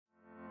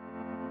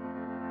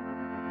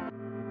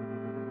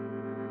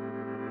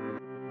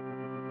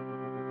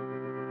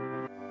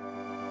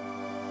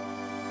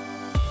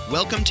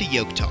Welcome to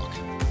Yoke Talk,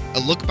 a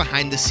look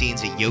behind the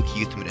scenes at Yoke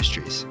Youth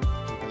Ministries.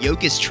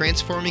 Yoke is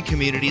transforming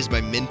communities by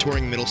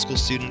mentoring middle school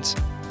students,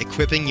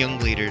 equipping young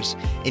leaders,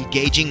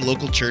 engaging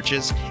local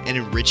churches, and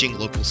enriching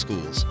local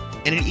schools.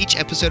 And in each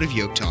episode of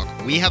Yoke Talk,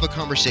 we have a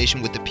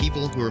conversation with the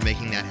people who are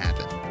making that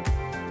happen.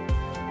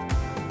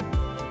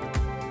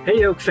 Hey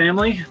Yoke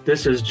family,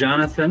 this is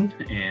Jonathan,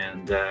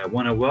 and I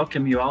want to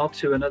welcome you all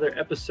to another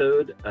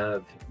episode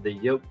of the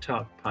Yoke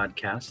Talk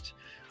podcast.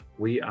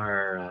 We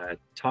are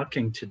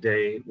talking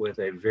today with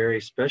a very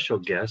special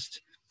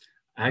guest.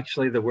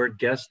 Actually, the word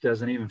guest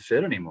doesn't even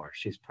fit anymore.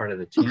 She's part of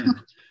the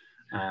team.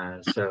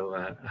 So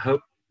I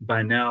hope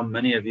by now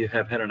many of you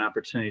have had an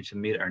opportunity to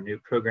meet our new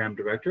program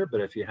director,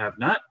 but if you have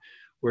not,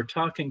 we're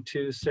talking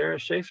to Sarah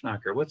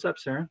Schaefnacher. What's up,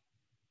 Sarah?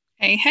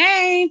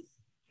 Hey.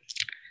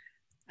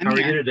 How are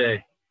you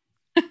today?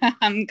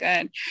 I'm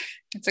good.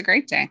 It's a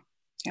great day.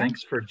 Yeah.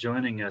 Thanks for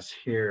joining us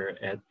here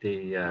at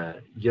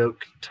the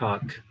Yoke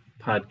Talk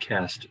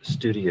podcast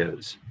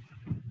studios.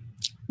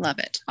 Love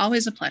it.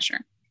 Always a pleasure.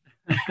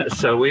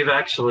 So we've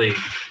actually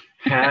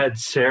had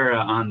Sarah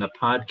on the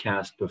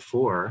podcast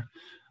before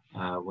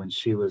when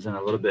she was in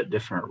a little bit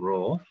different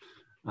role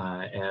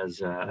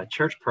as a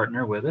church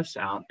partner with us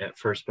out at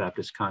First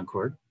Baptist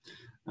Concord.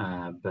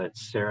 But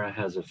Sarah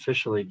has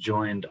officially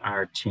joined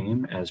our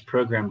team as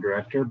program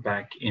director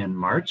back in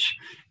March.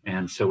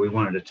 And so we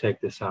wanted to take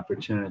this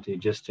opportunity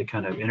just to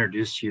kind of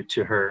introduce you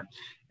to her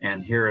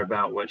and hear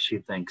about what she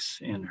thinks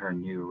in her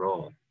new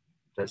role.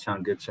 Does that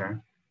sound good, Sarah?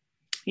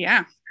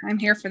 Yeah, I'm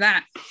here for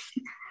that.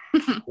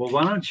 Well,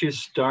 why don't you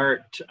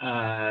start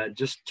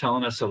just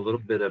telling us a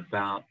little bit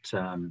about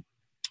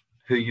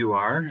who you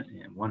are?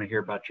 I want to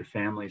hear about your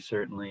family,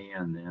 certainly,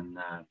 and then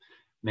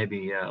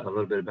maybe a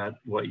little bit about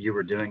what you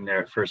were doing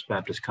there at First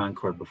Baptist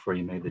Concord before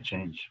you made the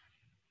change.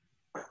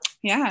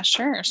 Yeah,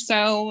 sure.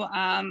 So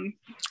I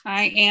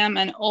am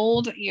an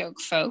old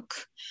Yoke folk.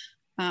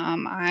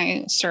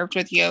 I served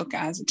with Yoke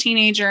as a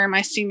teenager,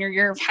 my senior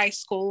year of high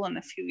school, and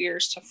a few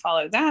years to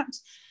follow that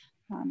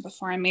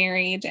before I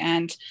married.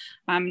 And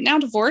I'm now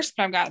divorced,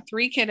 but I've got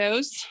 3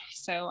 kiddos.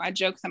 So I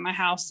joke that my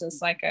house is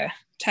like a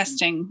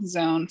testing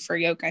zone for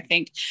Yoke, I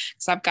think.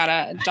 So I've got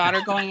a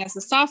daughter going as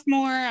a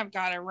sophomore. I've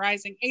got a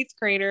rising 8th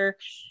grader,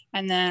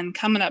 and then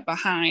coming up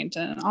behind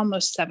an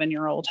almost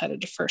 7-year-old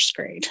headed to 1st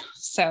grade.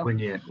 So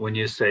when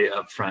you say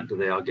up front, do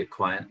they all get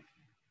quiet?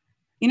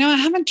 You know, I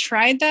haven't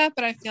tried that,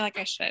 but I feel like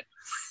I should.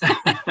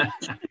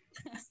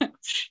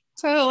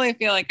 Totally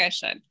feel like I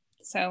should.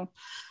 So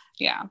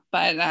yeah,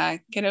 but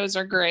kiddos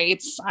are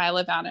great. I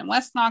live out in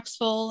West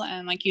Knoxville.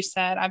 And like you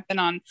said, I've been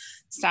on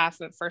staff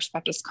at First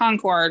Baptist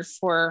Concord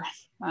for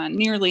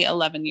nearly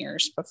 11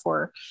 years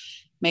before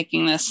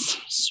making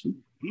this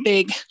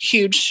big,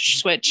 huge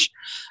switch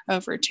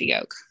over to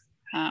Yoke.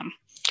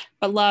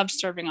 But loved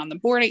serving on the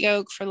board at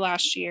Yoke for the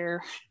last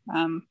year.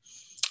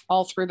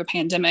 All through the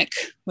pandemic,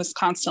 was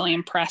constantly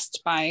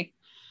impressed by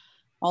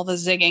all the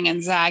zigging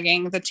and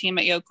zagging the team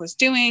at Yoke was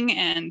doing.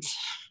 And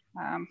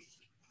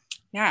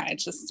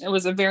it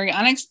was a very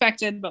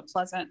unexpected but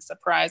pleasant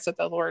surprise that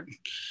the Lord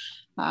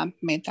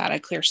made that a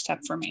clear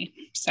step for me.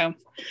 So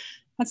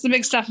that's the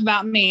big stuff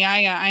about me.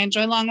 I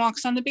enjoy long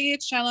walks on the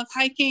beach. I love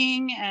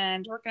hiking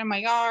and working in my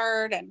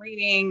yard and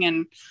reading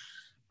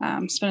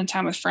and spending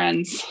time with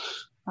friends.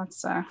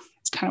 That's kind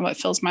of what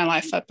fills my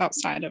life up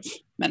outside of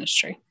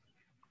ministry.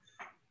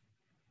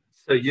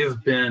 So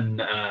you've been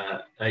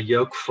a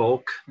Yoke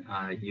folk,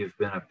 you've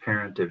been a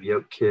parent of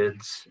Yoke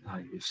kids,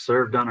 you've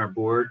served on our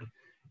board,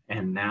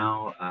 and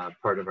now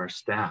part of our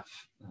staff.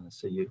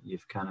 So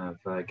you've kind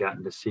of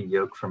gotten to see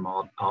Yoke from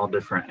all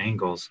different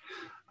angles.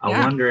 I'm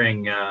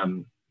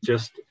wondering,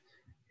 just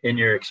in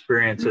your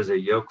experience as a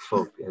Yoke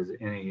folk, is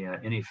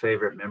any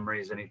favorite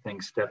memories, anything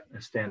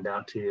stand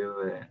out to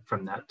you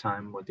from that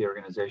time with the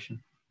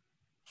organization?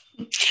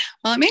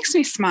 Well, it makes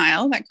me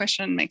smile. That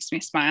question makes me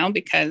smile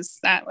because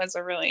that was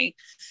a really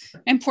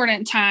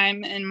important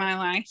time in my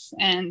life.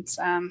 And,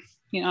 a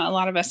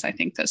lot of us, I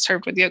think, that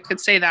served with Yoke could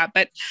say that.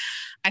 But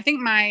I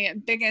think my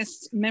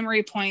biggest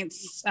memory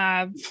points,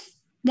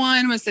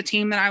 one was the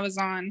team that I was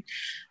on,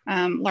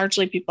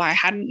 largely people I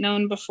hadn't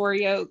known before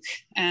Yoke.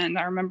 And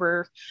I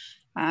remember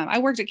I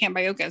worked at Camp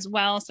by Yoke as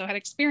well, so I had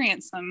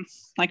experienced some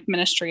like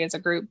ministry as a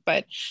group,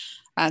 but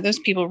those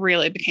people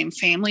really became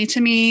family to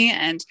me.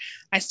 And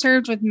I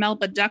served with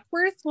Melba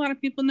Duckworth. A lot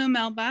of people know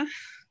Melba.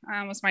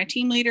 Was my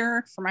team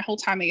leader for my whole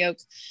time at Yoke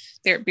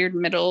there at Beard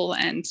Middle.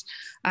 And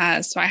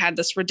so I had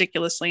this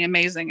ridiculously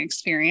amazing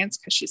experience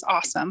because she's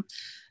awesome.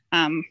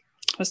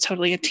 Was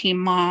totally a team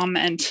mom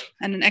and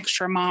an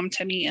extra mom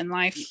to me in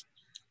life.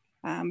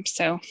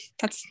 So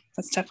that's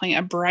definitely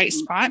a bright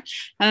spot.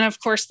 And then of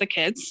course the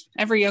kids,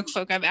 every Yoke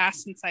folk I've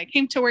asked since I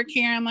came to work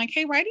here, I'm like,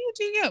 hey, why do you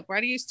do Yoke?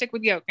 Why do you stick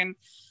with Yoke? And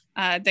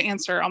the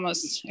answer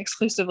almost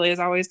exclusively is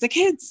always the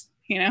kids,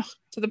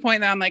 to the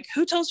point that I'm like,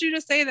 who told you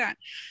to say that?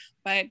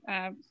 But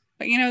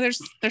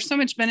there's so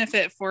much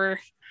benefit for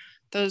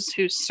those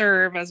who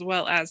serve as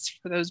well as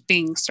for those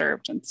being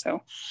served. And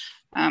so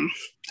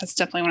that's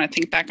definitely when I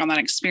think back on that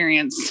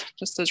experience,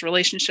 just those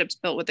relationships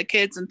built with the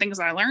kids and things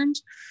I learned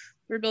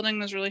rebuilding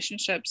those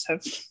relationships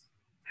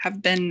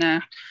have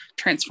been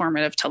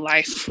transformative to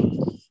life.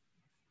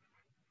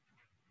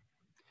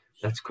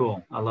 That's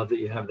cool. I love that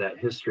you have that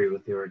history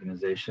with the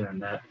organization,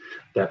 and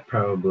that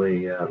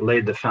probably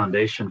laid the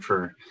foundation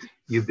for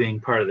you being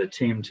part of the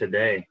team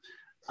today.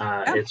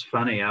 It's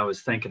funny. I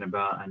was thinking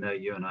about, I know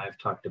you and I have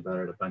talked about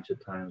it a bunch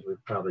of times.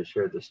 We've probably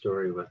shared the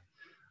story with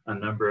a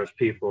number of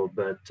people,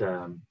 but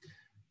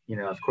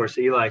of course,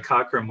 Eli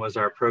Cockrum was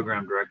our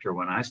program director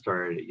when I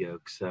started at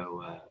Yoke.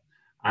 So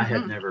I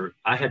had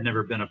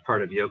never been a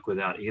part of Yoke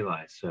without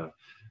Eli. So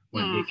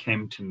when he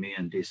came to me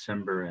in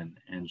December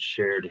and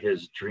shared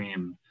his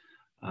dream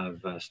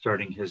of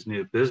starting his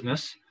new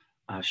business,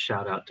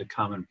 shout out to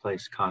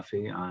Commonplace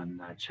Coffee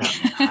on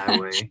Chapman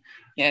Highway.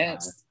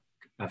 Yes.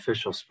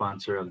 Official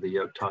sponsor of the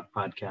Yoke Talk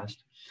podcast.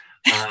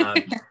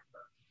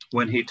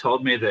 When he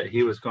told me that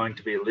he was going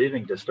to be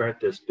leaving to start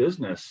this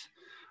business,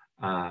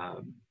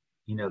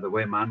 the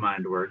way my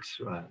mind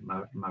works,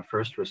 my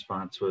first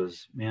response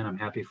was, man, I'm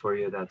happy for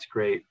you. That's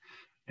great.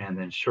 And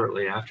then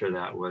shortly after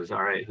that was,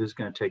 all right, who's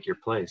going to take your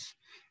place?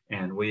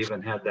 And we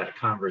even had that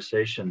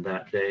conversation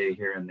that day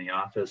here in the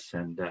office.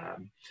 And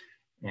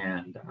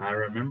I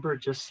remember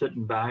just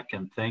sitting back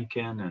and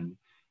thinking,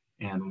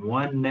 and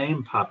one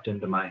name popped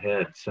into my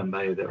head,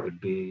 somebody that would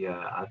be,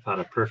 I thought,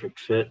 a perfect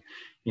fit.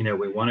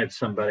 We wanted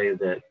somebody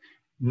that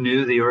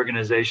knew the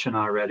organization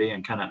already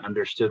and kind of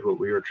understood what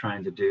we were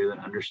trying to do and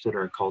understood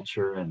our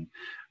culture and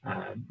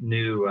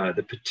knew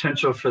the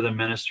potential for the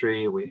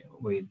ministry. We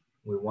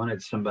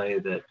wanted somebody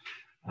that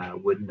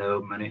would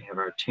know many of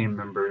our team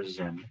members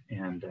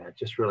and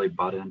just really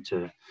bought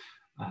into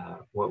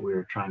what we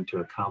were trying to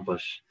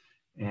accomplish.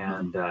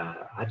 And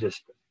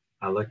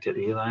I looked at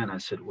Eli and I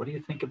said, what do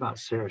you think about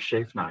Sarah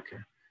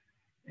Schaefnacher?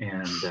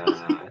 And,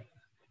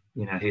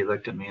 he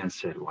looked at me and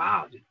said,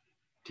 wow,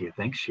 do you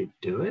think she'd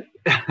do it?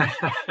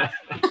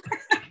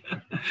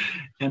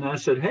 And I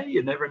said, hey,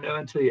 you never know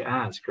until you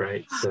ask,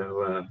 right?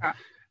 So,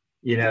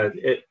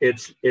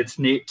 it's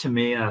neat to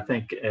me. And I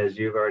think, as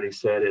you've already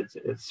said,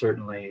 it's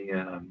certainly,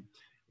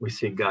 we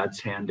see God's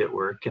hand at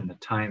work in the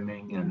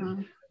timing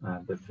and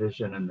the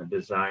vision and the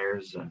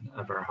desires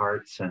of our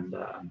hearts. And,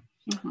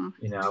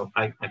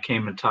 I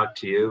came and talked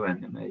to you,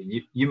 and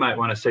you might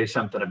want to say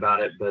something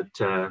about it, but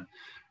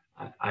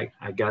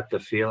I got the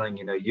feeling,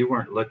 you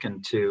weren't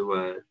looking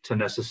to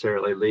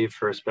necessarily leave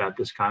First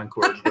Baptist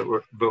Concord,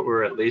 but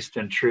we're at least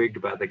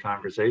intrigued by the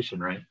conversation,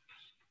 right?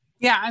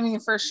 Yeah, I mean,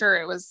 for sure.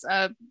 It was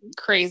a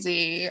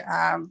crazy,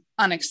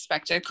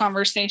 unexpected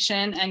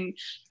conversation. And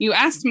you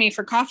asked me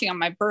for coffee on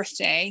my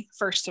birthday,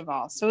 first of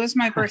all. So it was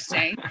my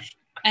birthday.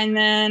 And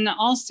then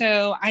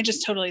also, I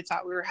just totally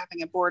thought we were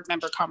having a board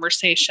member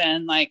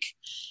conversation, like,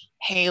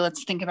 hey,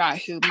 let's think about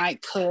who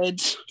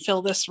could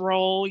fill this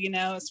role,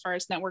 as far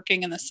as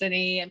networking in the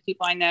city and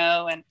people I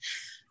know.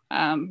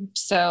 And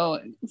so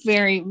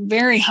very,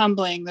 very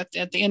humbling that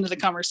at the end of the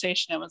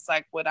conversation, it was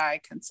like, would I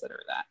consider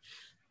that?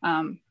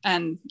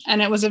 And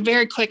it was a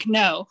very quick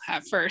no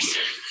at first.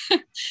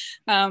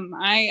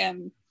 I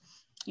am,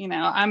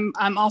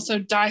 I'm also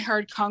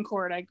diehard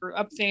Concord. I grew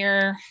up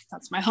there.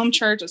 That's my home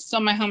church. It's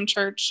still my home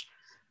church.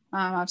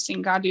 I've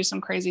seen God do some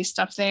crazy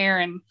stuff there.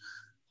 And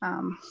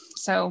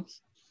so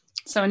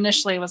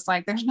initially it was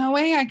like, there's no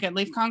way I could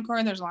leave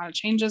Concord. There's a lot of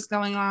changes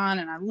going on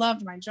and I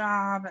loved my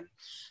job. And,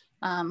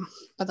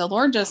 but the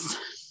Lord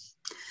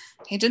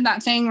he did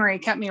that thing where he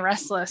kept me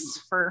restless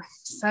for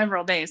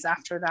several days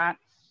after that.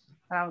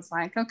 But I was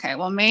like, okay,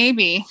 well,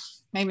 maybe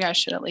I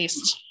should at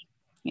least,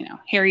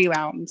 hear you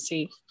out and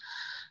see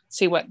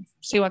what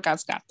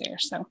God's got there.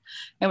 So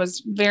it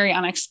was very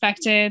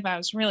unexpected, but I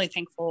was really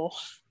thankful,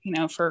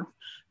 for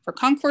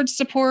Concord's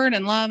support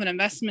and love and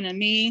investment in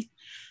me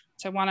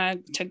to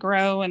want to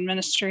grow in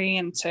ministry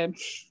and to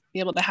be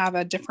able to have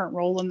a different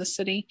role in the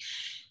city.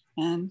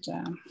 And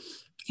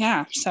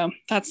so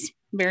that's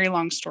very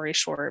long story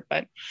short,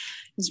 but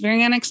it's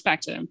very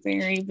unexpected and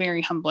very,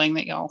 very humbling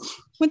that y'all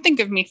would think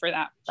of me for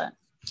that. But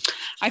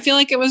I feel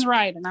like it was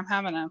right and I'm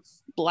having a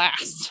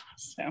blast.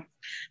 So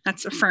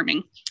that's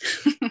affirming.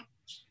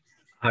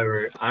 I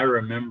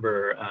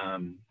remember,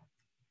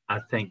 I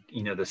think,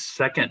 the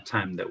second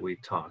time that we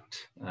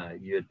talked,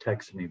 you had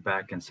texted me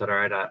back and said, all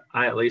right,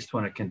 I at least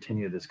want to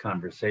continue this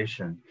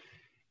conversation.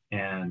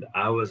 And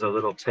I was a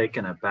little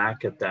taken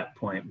aback at that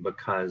point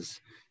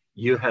because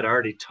you had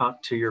already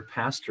talked to your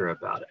pastor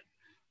about it.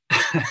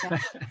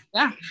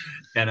 Yeah.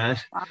 And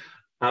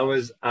I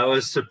was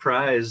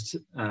surprised,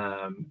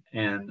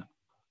 and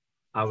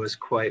I was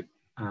quite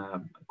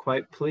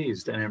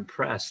pleased and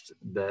impressed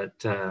that,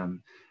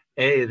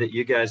 that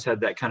you guys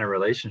had that kind of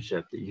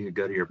relationship that you could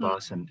go to your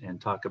boss and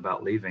talk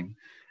about leaving,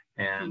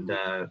 and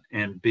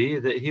B,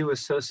 that he was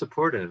so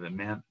supportive. And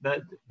man,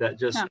 that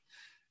just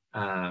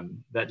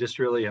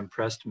really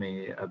impressed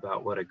me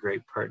about what a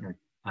great partner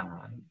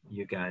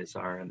you guys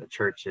are and the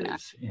church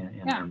is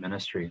in our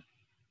ministry.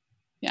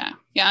 Yeah.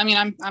 I mean,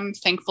 I'm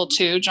thankful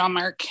too. John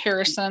Mark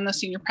Harrison, the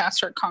senior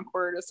pastor at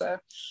Concord, is a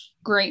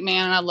great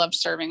man. I love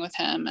serving with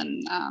him,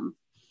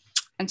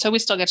 And so we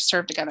still get to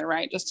serve together,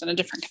 right? Just in a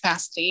different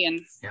capacity.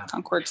 And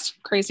Concord's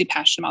crazy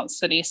passionate about the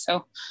city.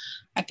 So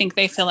I think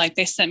they feel like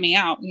they sent me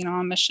out,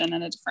 on mission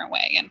in a different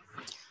way. And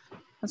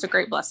it's a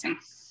great blessing.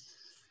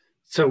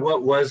 So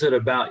what was it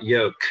about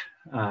Yoke?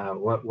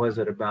 What was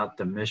it about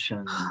the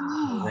mission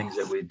and the things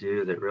that we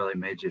do that really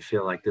made you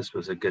feel like this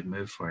was a good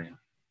move for you?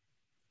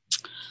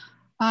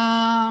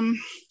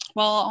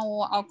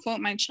 Well, I'll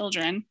quote my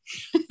children.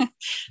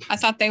 I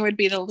thought they would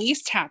be the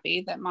least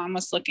happy that Mom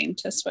was looking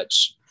to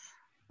switch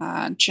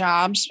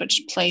jobs,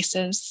 switch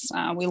places.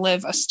 We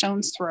live a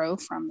stone's throw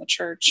from the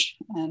church.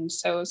 And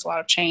so it was a lot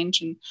of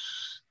change. And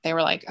they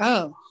were like,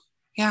 oh,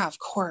 yeah, of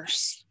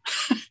course.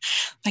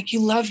 Like,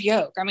 you love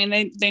Yoke. I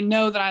mean, they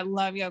know that I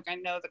love Yoke. I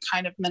know the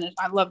kind of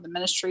I love the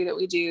ministry that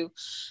we do.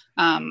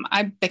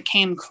 I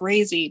became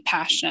crazy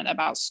passionate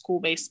about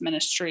school-based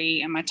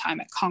ministry and my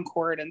time at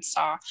Concord, and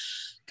saw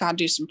God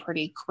do some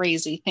pretty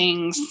crazy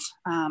things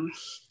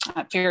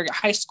at Farragut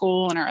High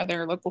School and our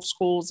other local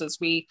schools, as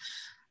we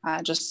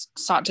just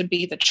sought to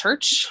be the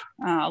church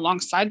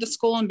alongside the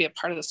school and be a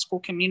part of the school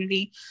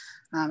community.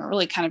 It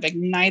really kind of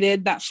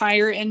ignited that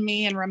fire in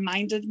me and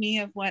reminded me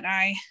of what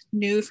I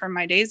knew from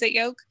my days at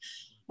Yoke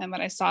and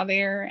what I saw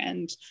there.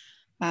 And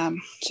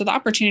so the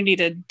opportunity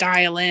to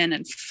dial in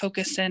and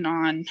focus in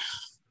on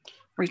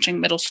reaching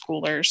middle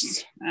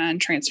schoolers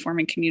and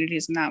transforming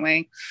communities in that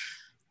way,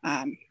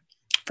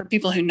 for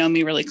people who know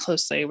me really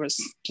closely, was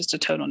just a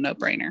total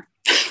no-brainer.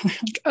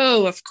 Like,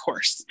 oh, of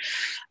course.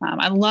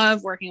 I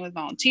love working with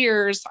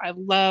volunteers. I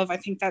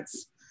think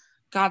that's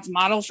God's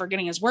model for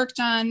getting his work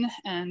done.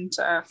 And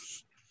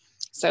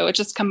so it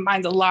just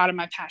combines a lot of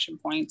my passion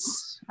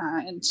points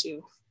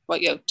into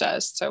what Yoke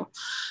does. So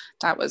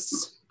that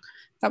was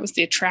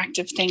the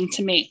attractive thing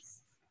to me.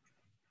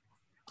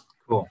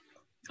 Cool.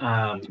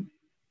 I'm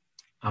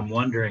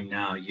wondering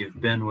now,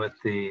 you've been with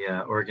the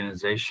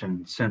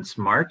organization since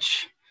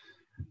March,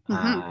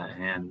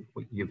 and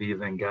you've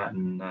even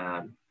gotten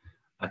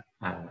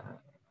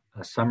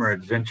a summer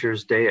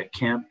adventures day at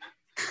camp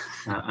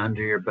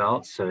under your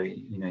belt. So,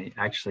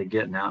 actually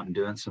getting out and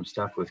doing some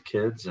stuff with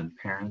kids and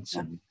parents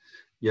and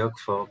Yoke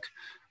folk.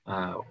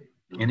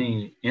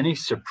 Any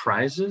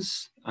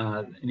surprises?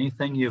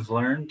 Anything you've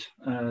learned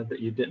that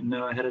you didn't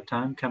know ahead of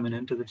time coming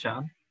into the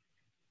job?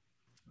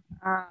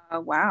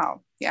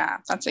 Wow. Yeah,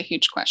 that's a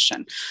huge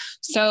question.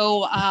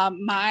 So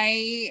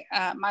my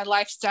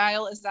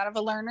lifestyle is that of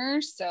a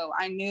learner. So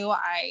I knew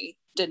I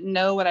didn't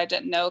know what I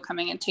didn't know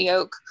coming into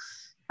Yoke.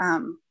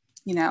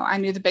 I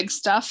knew the big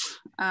stuff.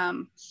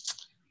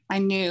 I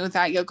knew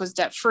that Yoke was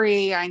debt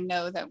free. I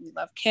know that we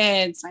love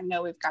kids. I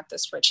know we've got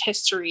this rich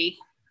history.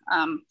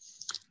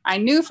 I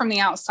knew from the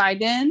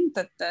outside in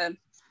that the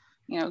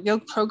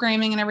Yoke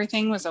programming and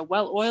everything was a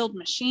well-oiled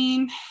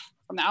machine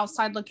from the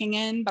outside looking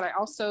in, but I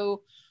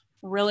also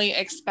really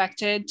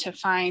expected to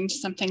find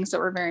some things that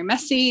were very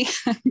messy,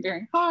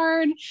 very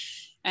hard.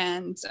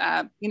 And,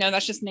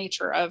 that's just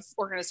nature of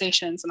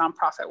organizations and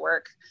nonprofit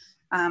work.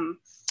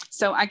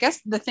 So I guess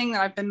the thing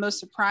that I've been most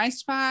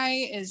surprised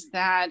by is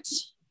that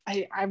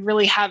I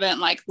really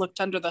haven't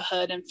looked under the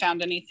hood and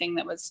found anything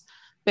that was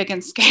big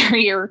and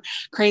scary or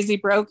crazy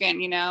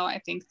broken. I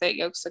think that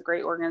Yoke's a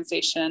great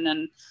organization.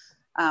 And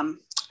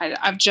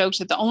I've joked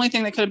that the only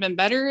thing that could have been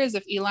better is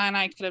if Eli and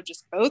I could have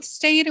just both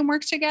stayed and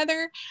worked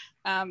together.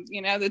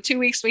 The 2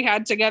 weeks we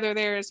had together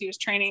there as he was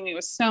training me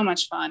was so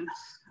much fun.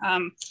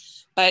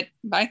 But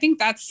I think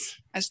that's,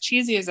 as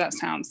cheesy as that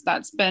sounds,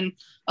 that's been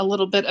a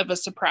little bit of a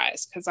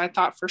surprise, because I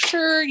thought for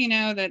sure,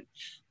 that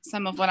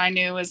some of what I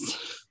knew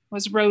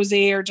was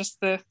rosy or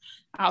just the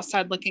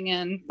outside looking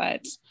in.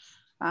 But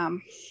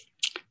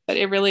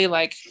it really,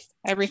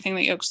 everything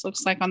that Yokes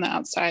looks like on the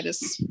outside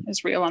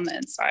is real on the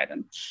inside.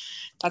 And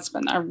that's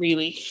been a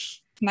really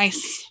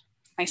nice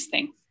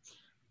thing.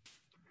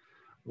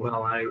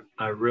 Well,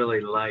 I really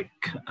like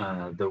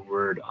the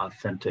word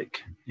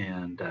authentic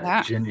and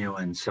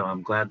genuine. So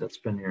I'm glad that's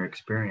been your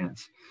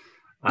experience.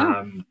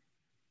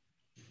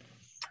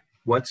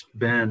 What's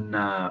been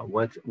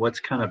what's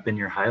kind of been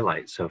your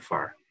highlight so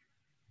far?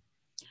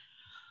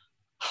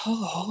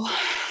 Oh,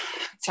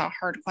 that's a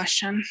hard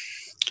question.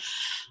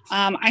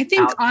 I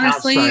think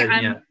honestly,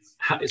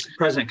 it's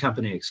present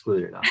company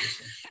excluded,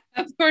 obviously.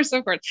 Of course.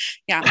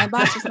 Yeah, my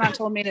boss has not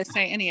told me to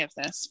say any of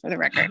this, for the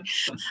record.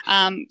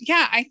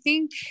 I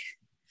think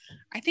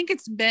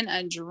it's been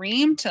a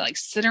dream to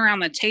sit around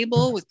the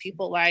table with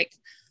people like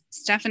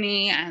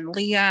Stephanie and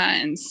Leah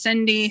and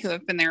Cindy, who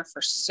have been there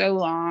for so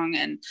long,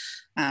 and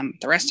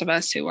the rest of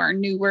us who are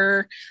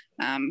newer.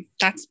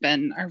 That's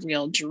been a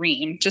real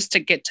dream, just to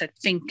get to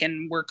think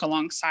and work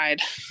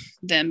alongside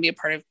them, be a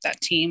part of that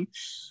team.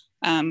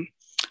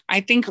 I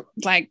think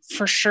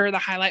for sure the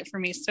highlight for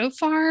me so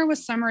far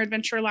was Summer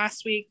Adventure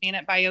last week, being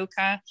at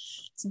Bioka,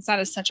 since that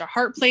is such a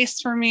heart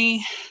place for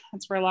me.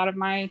 That's where a lot of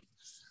my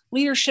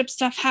leadership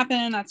stuff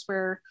happened. That's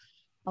where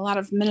a lot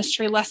of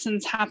ministry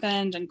lessons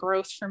happened and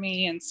growth for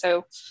me. And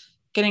so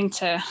getting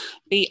to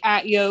be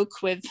at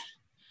Yoke with,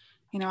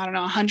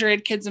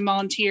 100 kids and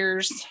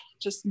volunteers,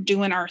 just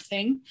doing our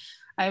thing.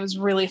 It was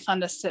really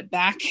fun to sit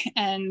back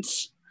and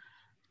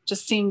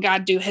just seeing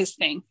God do his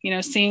thing,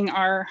 seeing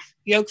our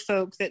yoke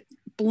folk that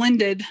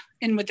blended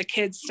in with the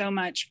kids so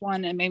much.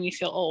 One, it made me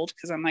feel old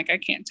because I'm like, I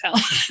can't tell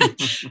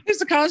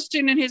who's a college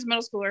student and who's a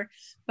middle schooler,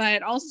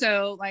 but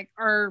also like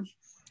our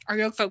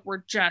yoke folk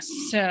were just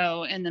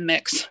so in the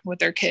mix with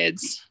their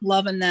kids,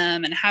 loving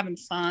them and having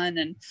fun.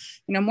 And,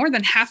 more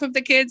than half of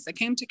the kids that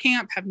came to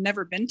camp have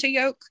never been to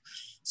yoke.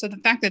 So the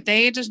fact that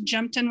they just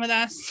jumped in with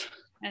us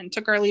and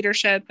took our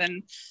leadership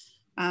and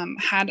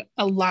had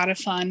a lot of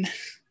fun.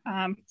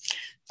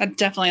 I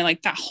definitely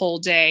like that whole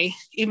day,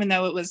 even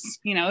though it was,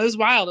 it was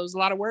wild. It was a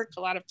lot of work,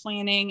 a lot of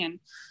planning and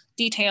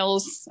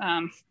details.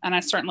 And I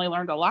certainly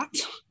learned a lot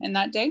in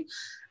that day.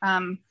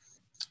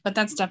 But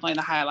that's definitely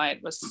the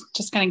highlight, was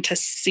just getting to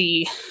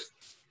see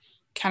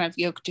kind of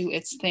yoke do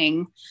its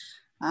thing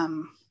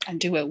and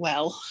do it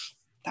well.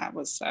 That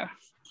was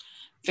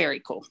very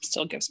cool.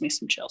 Still gives me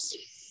some chills.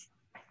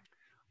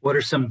 What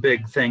are some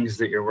big things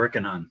that you're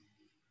working on?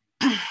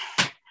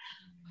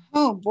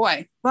 Oh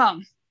boy.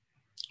 Well,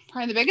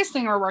 probably the biggest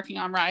thing we're working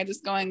on, right, is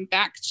going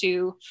back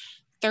to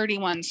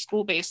 31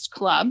 school-based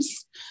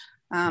clubs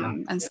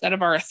instead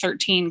of our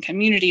 13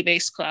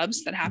 community-based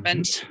clubs that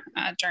happened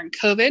during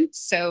COVID.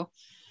 So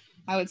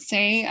I would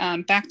say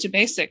back to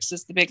basics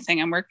is the big thing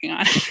I'm working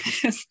on.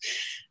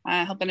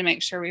 Helping to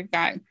make sure we've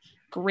got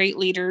great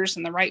leaders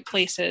in the right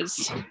places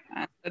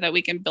so that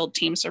we can build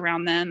teams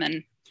around them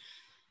and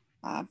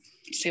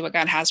see what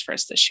God has for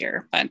us this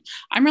year. But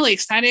I'm really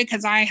excited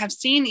because I have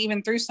seen,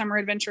 even through summer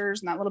adventures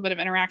and that little bit of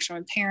interaction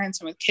with parents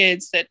and with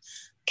kids, that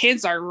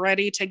kids are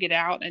ready to get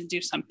out and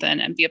do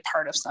something and be a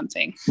part of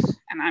something.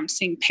 And I'm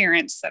seeing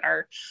parents that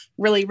are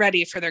really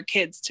ready for their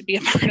kids to be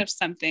a part of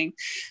something,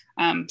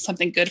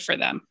 something good for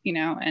them,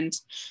 and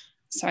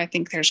so I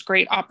think there's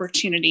great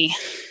opportunity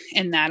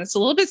in that. It's a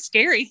little bit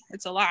scary.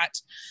 It's a lot,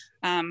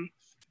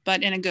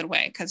 but in a good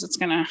way, because it's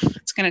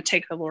gonna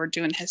take the Lord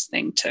doing his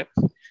thing to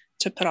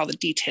put all the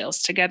details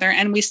together.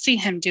 And we see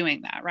him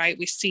doing that, right?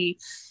 We see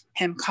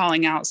him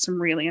calling out some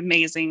really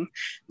amazing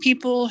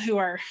people who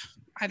are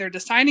either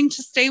deciding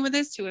to stay with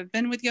us, who have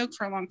been with Yoke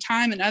for a long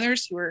time, and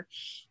others who are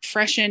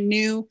fresh and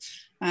new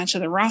to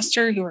the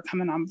roster, who are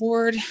coming on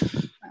board.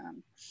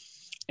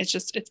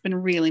 It's been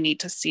really neat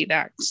to see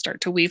that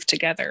start to weave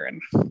together.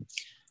 And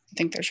I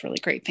think there's really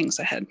great things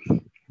ahead.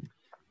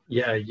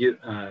 Yeah,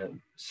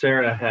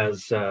 Sarah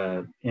has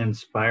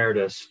inspired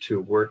us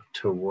to work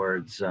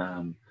towards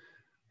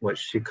what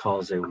she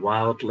calls a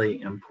wildly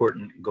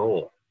important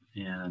goal.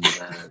 And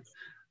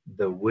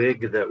the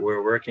WIG that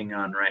we're working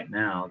on right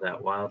now,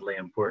 that wildly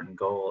important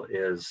goal,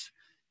 is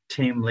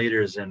team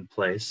leaders in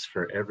place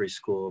for every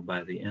school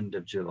by the end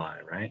of July,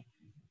 right?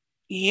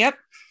 Yep,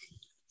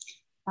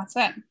 that's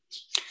it.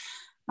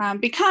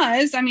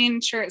 Because,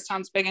 sure, it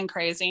sounds big and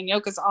crazy, and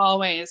Yoke is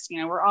always,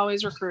 we're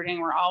always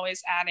recruiting, we're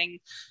always adding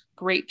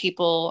great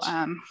people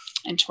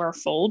into our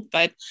fold.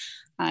 But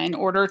in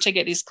order to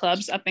get these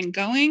clubs up and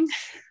going,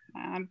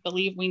 I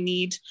believe we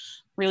need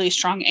really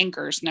strong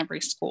anchors in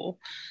every school,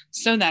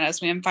 so that as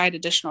we invite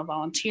additional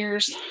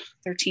volunteers,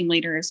 their team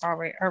leader is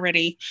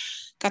already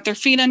got their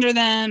feet under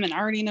them and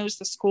already knows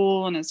the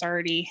school and is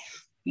already,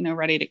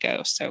 ready to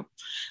go. So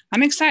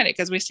I'm excited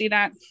because we see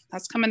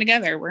that's coming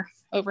together. We're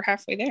over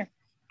halfway there.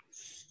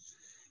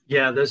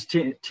 Yeah, those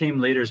team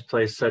leaders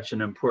play such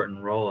an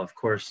important role. Of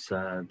course,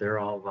 they're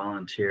all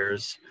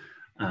volunteers,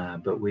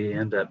 but we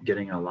end up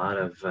getting a lot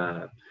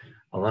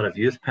of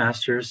youth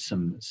pastors,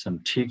 some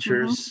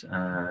teachers,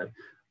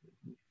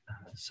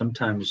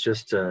 sometimes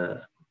just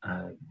a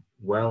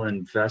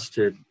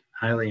well-invested,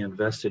 highly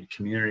invested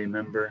community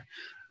member.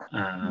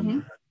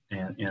 And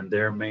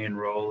their main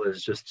role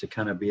is just to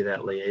kind of be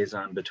that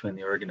liaison between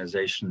the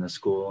organization, the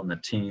school, and the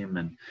team,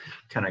 and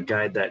kind of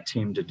guide that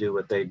team to do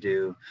what they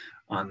do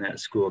on that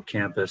school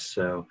campus.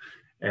 So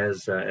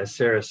as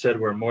Sarah said,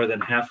 we're more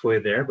than halfway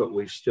there, but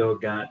we've still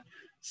got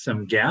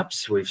some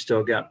gaps. We've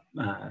still got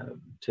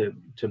to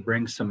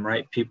bring some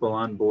right people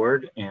on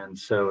board. And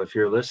so if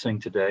you're listening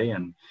today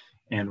and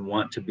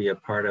want to be a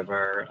part of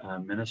our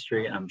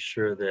ministry, I'm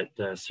sure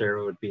that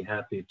Sarah would be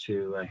happy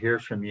to hear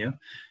from you.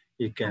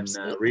 You can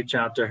reach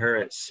out to her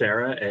at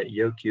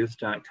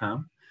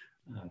sarah@yokeyouth.com.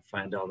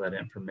 Find all that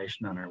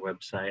information on our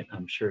website.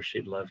 I'm sure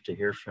she'd love to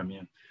hear from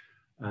you.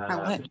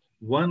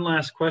 One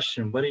last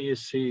question. What do you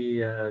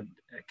see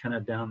kind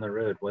of down the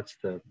road? What's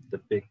the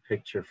big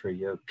picture for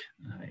Yoke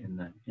in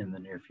the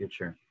near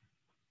future?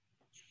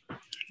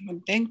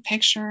 The big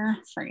picture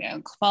for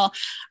Yoke. Well,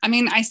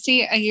 I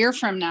see a year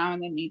from now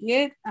in the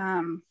immediate.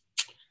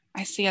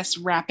 I see us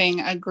wrapping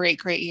a great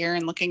year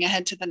and looking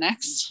ahead to the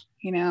next.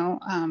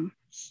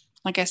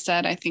 Like I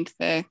said, I think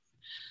the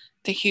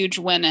huge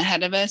win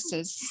ahead of us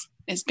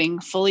is being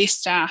fully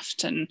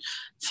staffed and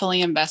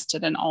fully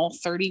invested in all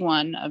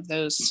 31 of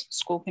those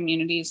school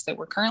communities that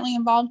we're currently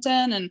involved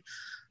in. And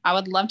I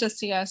would love to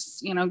see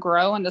us,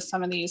 grow into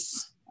some of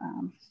these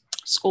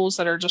schools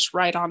that are just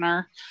right on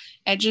our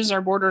edges,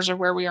 our borders of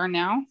where we are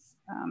now,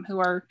 who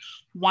are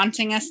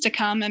wanting us to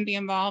come and be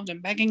involved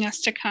and begging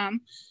us to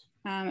come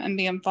and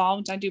be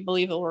involved. I do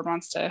believe the Lord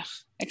wants to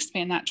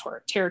expand that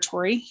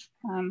territory.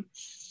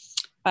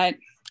 But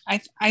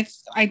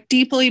I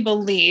deeply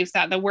believe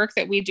that the work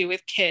that we do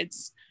with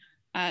kids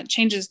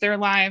changes their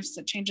lives,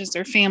 it changes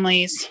their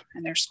families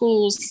and their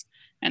schools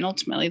and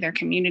ultimately their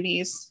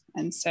communities.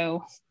 And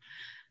so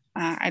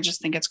I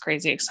just think it's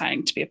crazy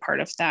exciting to be a part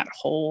of that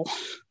whole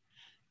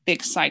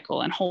big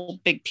cycle and whole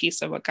big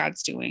piece of what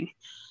God's doing.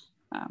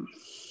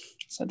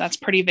 So that's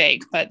pretty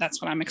vague, but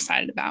that's what I'm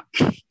excited about.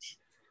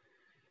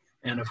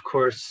 And of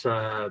course,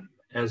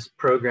 as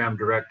program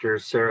director,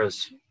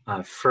 Sarah's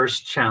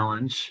first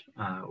challenge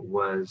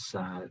was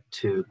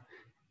to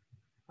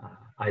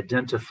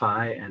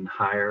identify and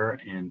hire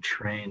and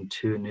train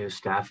 2 new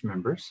staff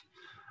members.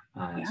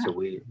 So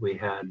we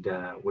had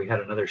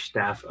another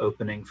staff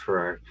opening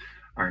for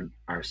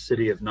our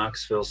City of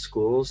Knoxville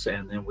schools,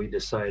 and then we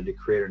decided to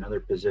create another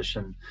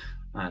position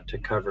to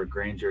cover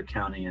Granger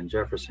County and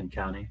Jefferson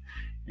County.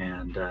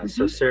 And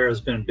so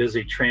Sarah's been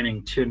busy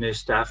training 2 new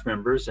staff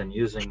members and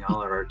using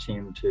all of our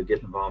team to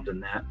get involved in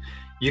that.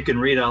 You can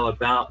read all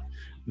about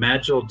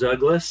Majel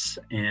Douglas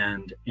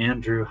and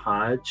Andrew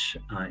Hodge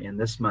in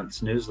this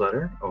month's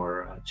newsletter,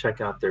 or check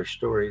out their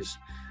stories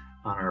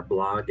on our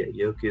blog at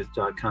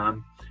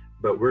yokeyouth.com.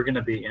 But we're going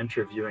to be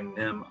interviewing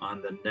them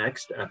on the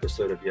next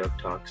episode of Yoke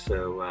Talk.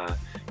 So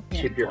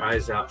keep your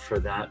eyes out for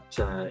that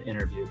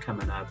interview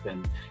coming up.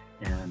 And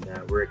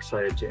we're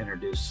excited to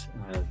introduce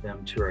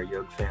them to our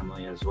Yoke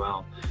family as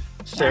well.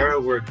 Sarah,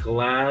 we're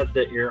glad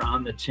that you're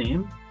on the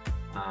team.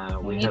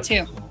 Me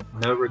too.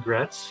 No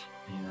regrets.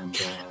 And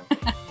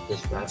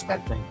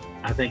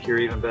I think you're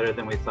even better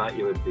than we thought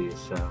you would be.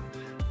 So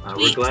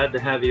we're glad to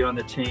have you on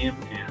the team.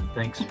 And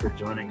thanks for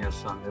joining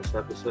us on this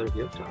episode of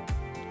Yoke Talk.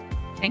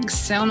 Thanks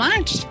so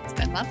much. It's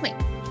been lovely.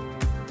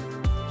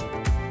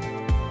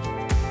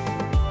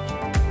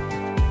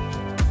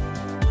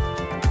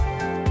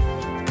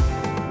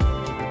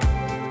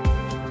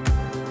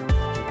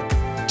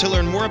 To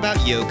learn more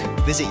about Yoke,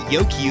 visit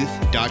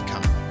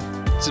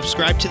yokeyouth.com.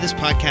 Subscribe to this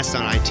podcast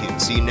on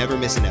iTunes so you never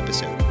miss an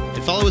episode.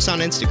 And follow us on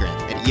Instagram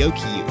at Yoke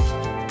Youth.